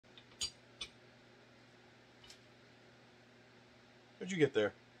How'd you get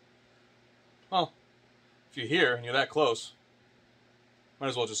there? Well, if you're here and you're that close, might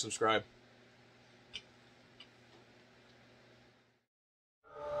as well just subscribe.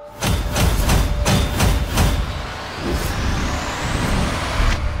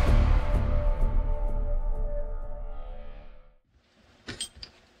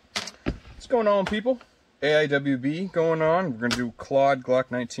 What's going on, people? IWB going on. We're going to do Claude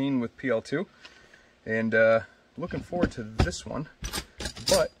Glock 19 with PL2. And looking forward to this one.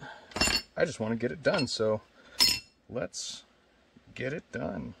 But I just want to get it done, so let's get it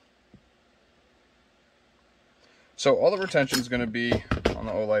done. So all the retention is going to be on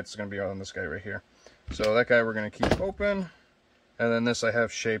the O-lights, is going to be on this guy right here. So that guy we're going to keep open. And then this I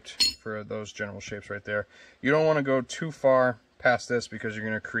have shaped for those general shapes right there. You don't want to go too far past this because you're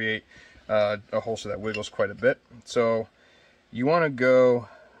going to create a holster that wiggles quite a bit. So you want to go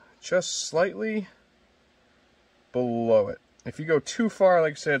just slightly below it. If you go too far,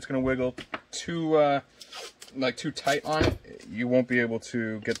 like I said, it's going to wiggle too tight on it. You won't be able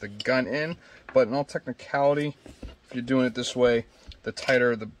to get the gun in. But in all technicality, if you're doing it this way, the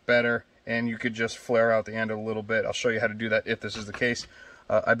tighter the better, and you could just flare out the end a little bit. I'll show you how to do that if this is the case.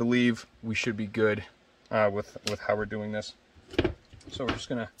 I believe we should be good with how we're doing this. So we're just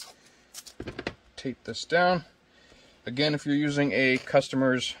going to tape this down. Again, if you're using a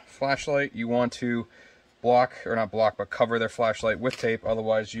customer's flashlight, you want to block, or not block, but cover their flashlight with tape,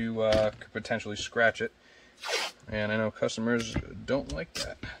 otherwise you could potentially scratch it. And I know customers don't like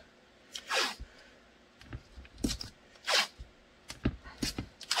that.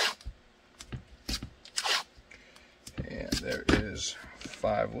 And there is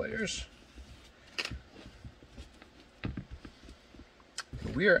 5 layers.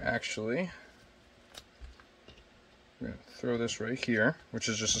 We are actually going to throw this right here, which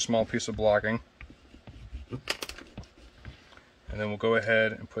is just a small piece of blocking. And then we'll go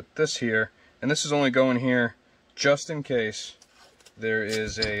ahead and put this here. And this is only going here just in case there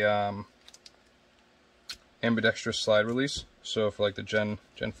is a ambidextrous slide release. So for like the Gen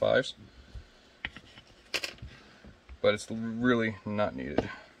 5s. But it's really not needed.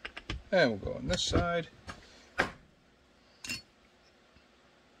 And we'll go on this side.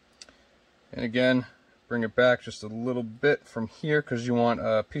 And again, bring it back just a little bit from here because you want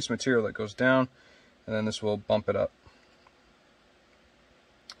a piece of material that goes down, and then this will bump it up.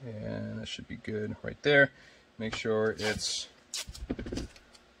 And that should be good right there. Make sure it's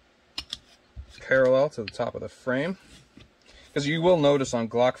parallel to the top of the frame, because you will notice on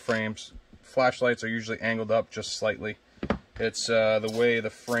Glock frames, flashlights are usually angled up just slightly. It's the way the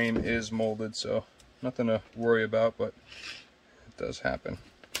frame is molded, so nothing to worry about, but it does happen.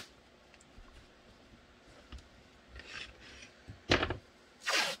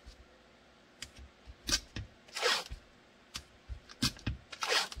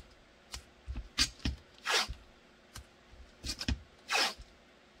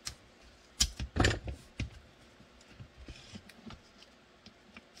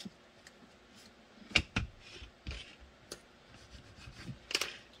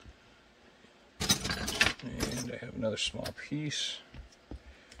 And I have another small piece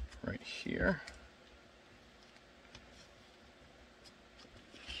right here.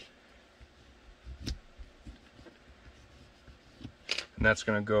 And that's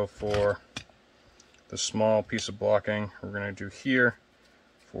going to go for the small piece of blocking we're going to do here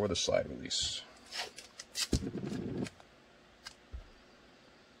for the slide release.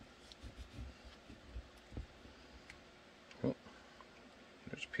 Oh,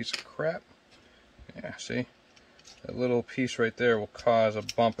 there's a piece of crap. Yeah, see? That little piece right there will cause a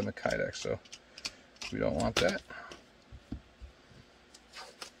bump in the Kydex, so we don't want that.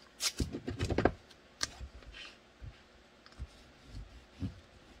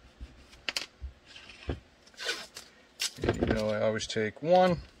 And you know, I always take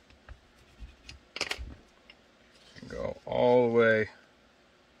one and go all the way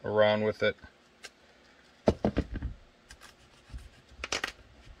around with it.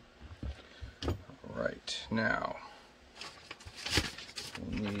 Right, now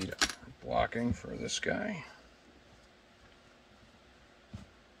we'll need blocking for this guy.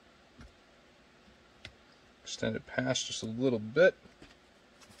 Extend it past just a little bit.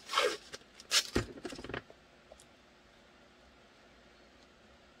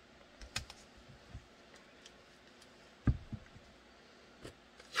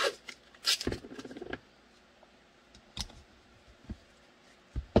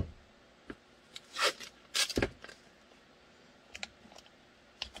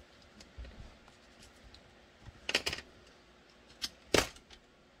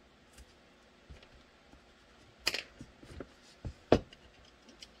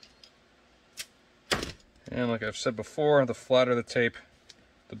 And like I've said before, the flatter the tape,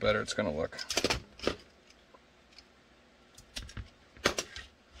 the better it's going to look.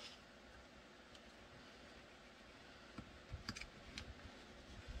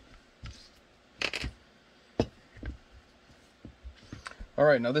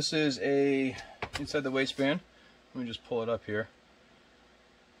 Alright, now this is a inside the waistband. Let me just pull it up here.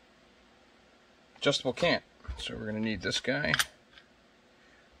 Adjustable cant. So we're going to need this guy,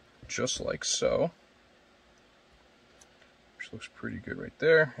 just like so. Which looks pretty good right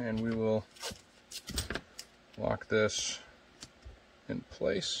there. And we will lock this in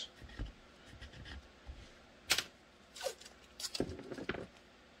place.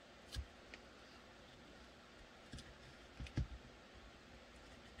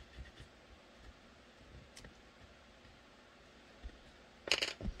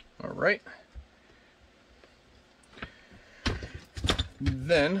 Alright.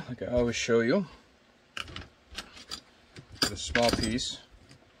 Then, like I always show you, this small piece,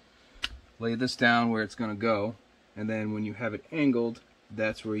 lay this down where it's going to go, and then when you have it angled,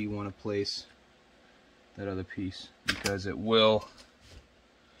 that's where you want to place that other piece, because it will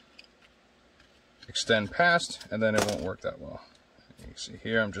extend past, and then it won't work that well. You can see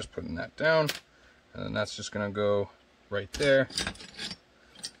here, I'm just putting that down, and then that's just going to go right there.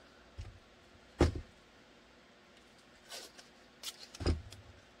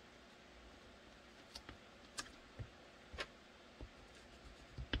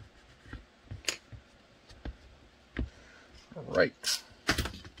 Right.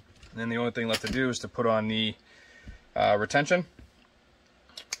 And then the only thing left to do is to put on the retention,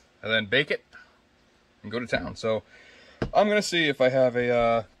 and then bake it and go to town. So I'm going to see if I have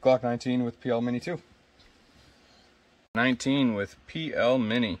a Glock 19 with PL Mini too. 19 with PL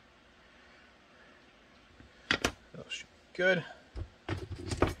Mini. That should be good.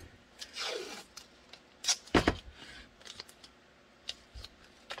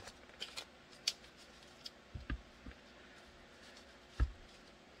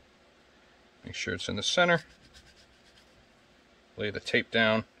 Make sure it's in the center. Lay the tape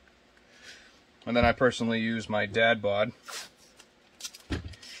down. And then I personally use my dad bod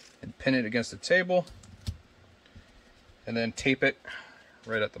and pin it against the table. And then tape it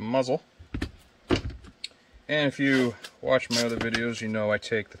right at the muzzle. And if you watch my other videos, you know I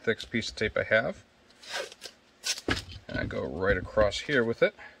take the thickest piece of tape I have. And I go right across here with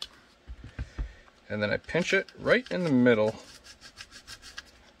it. And then I pinch it right in the middle,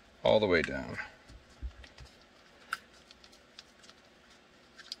 all the way down.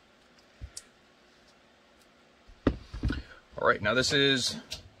 Alright, now this is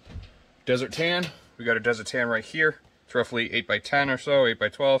desert tan. We got a desert tan right here. It's roughly 8x10 or so,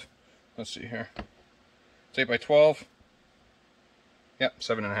 8x12. Let's see here. It's 8x12. Yep,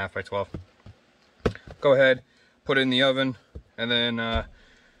 7.5 by 12. Go ahead, put it in the oven, and then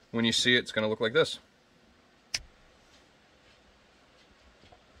when you see it, it's going to look like this.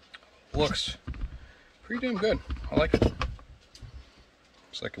 Looks pretty damn good. I like it.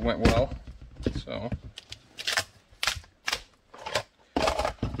 Looks like it went well. So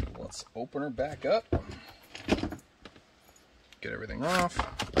let's open her back up. Get everything off.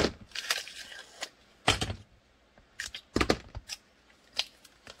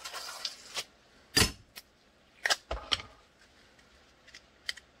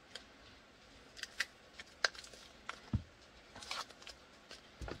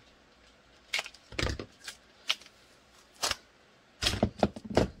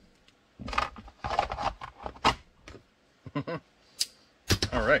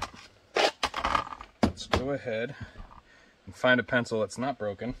 All right, let's go ahead and find a pencil that's not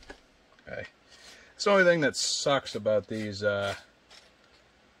broken. Okay, it's the only thing that sucks about these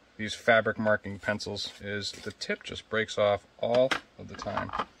fabric marking pencils is the tip just breaks off all of the time.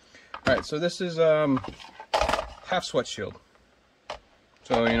 All right, so this is half sweat shield.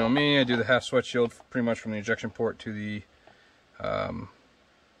 So you know me, I do the half sweat shield pretty much from the ejection port to the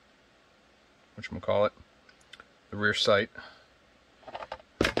whatchamacallit, the rear sight.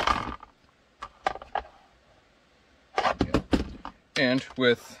 And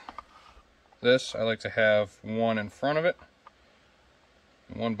with this, I like to have one in front of it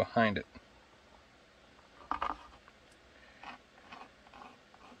and one behind it.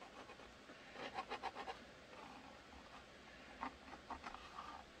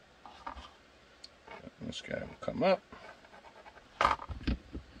 This guy will come up.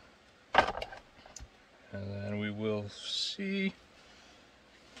 And then we will see,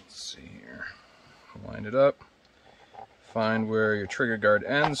 let's see here, line it up. Find where your trigger guard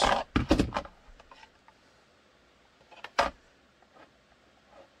ends.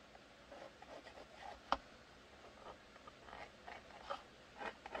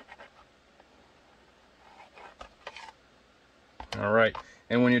 right,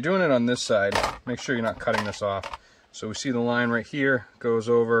 and when you're doing it on this side, make sure you're not cutting this off. So we see the line right here goes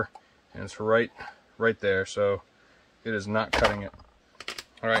over, and it's right there, so it is not cutting it.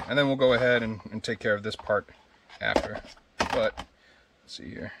 All right, and then we'll go ahead and take care of this part after. But let's see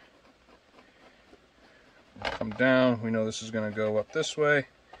here. Come down. We know this is going to go up this way,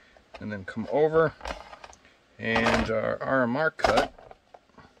 and then come over. And our RMR cut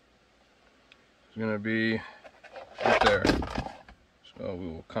is going to be right there. So we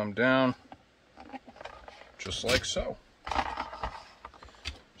will come down just like so.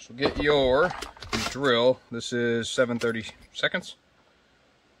 So get your drill. This is 7/30 seconds.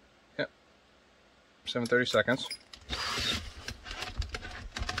 Yep, 7/30 seconds.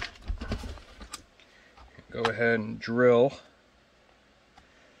 Go ahead and drill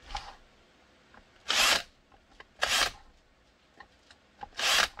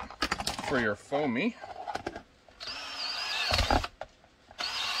for your foamy.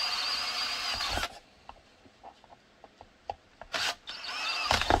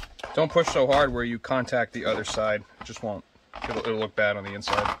 Don't push so hard where you contact the other side. It just won't. It'll look bad on the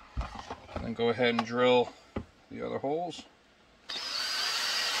inside. And then go ahead and drill the other holes.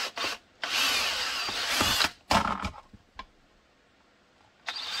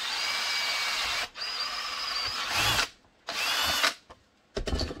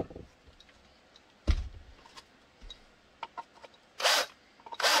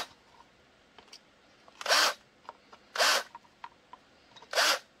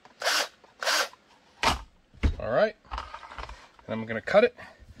 Alright, and I'm going to cut it,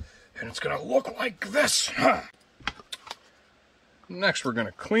 and it's going to look like this. Next, we're going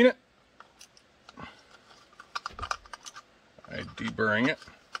to clean it by deburring it.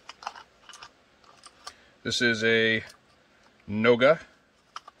 This is a Noga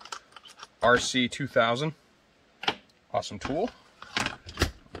RC2000. Awesome tool.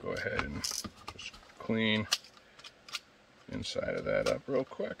 I'll go ahead and just clean inside of that up real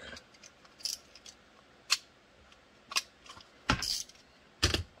quick.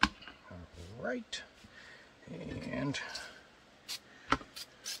 Right, and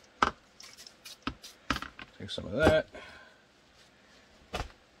take some of that,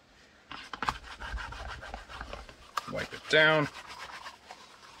 wipe it down,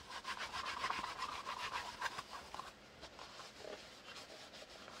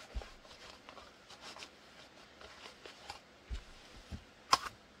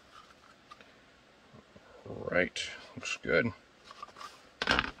 right, looks good.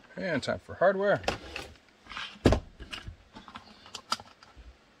 And time for hardware.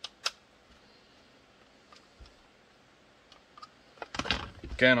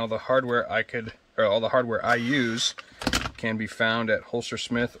 Again, all the hardware I use can be found at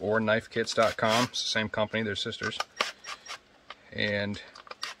Holstersmith or KnifeKits.com. It's the same company, they're sisters. And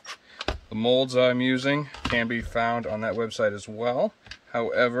the molds I'm using can be found on that website as well.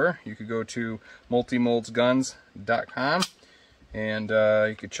 However, you could go to multimoldsguns.com. And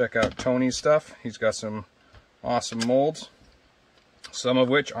you could check out Tony's stuff. He's got some awesome molds, some of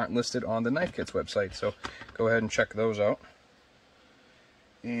which aren't listed on the Knife Kits website. So go ahead and check those out.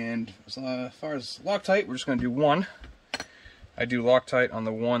 And as far as Loctite, we're just going to do one. I do Loctite on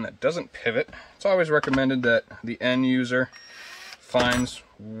the one that doesn't pivot. It's always recommended that the end user finds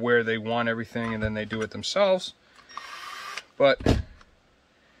where they want everything and then they do it themselves. But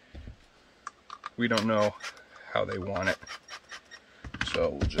we don't know how they want it. So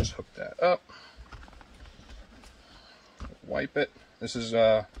we'll just hook that up, wipe it. This is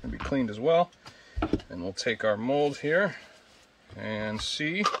going to be cleaned as well. And we'll take our mold here and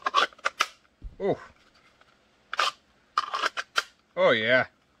see. Oh, oh yeah,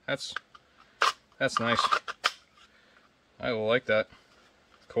 that's nice. I like that.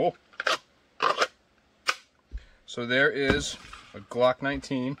 Cool. So there is a Glock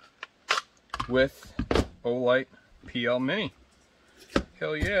 19 with Olight PL Mini.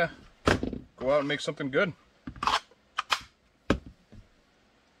 Hell yeah. Go out and make something good.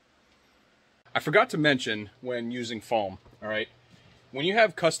 I forgot to mention when using foam, alright? When you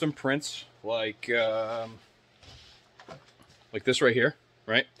have custom prints like this right here,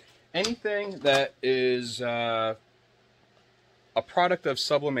 right? Anything that is a product of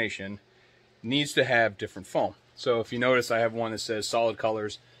sublimation needs to have different foam. So if you notice, I have one that says solid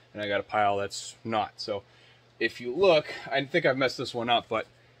colors and I got a pile that's not. So if you look, I think I've messed this one up, but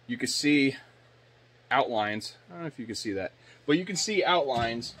you can see outlines. I don't know if you can see that, but you can see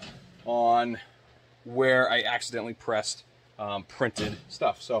outlines on where I accidentally pressed printed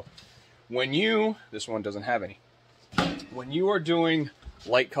stuff. So when this one doesn't have any. When you are doing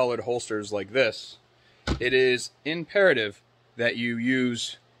light colored holsters like this, it is imperative that you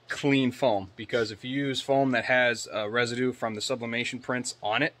use clean foam, because if you use foam that has residue from the sublimation prints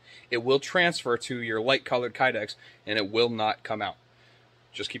on it, it will transfer to your light colored Kydex and it will not come out.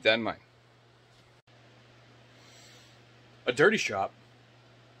 Just keep that in mind. A dirty shop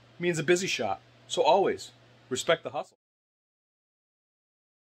means a busy shop, so always respect the hustle.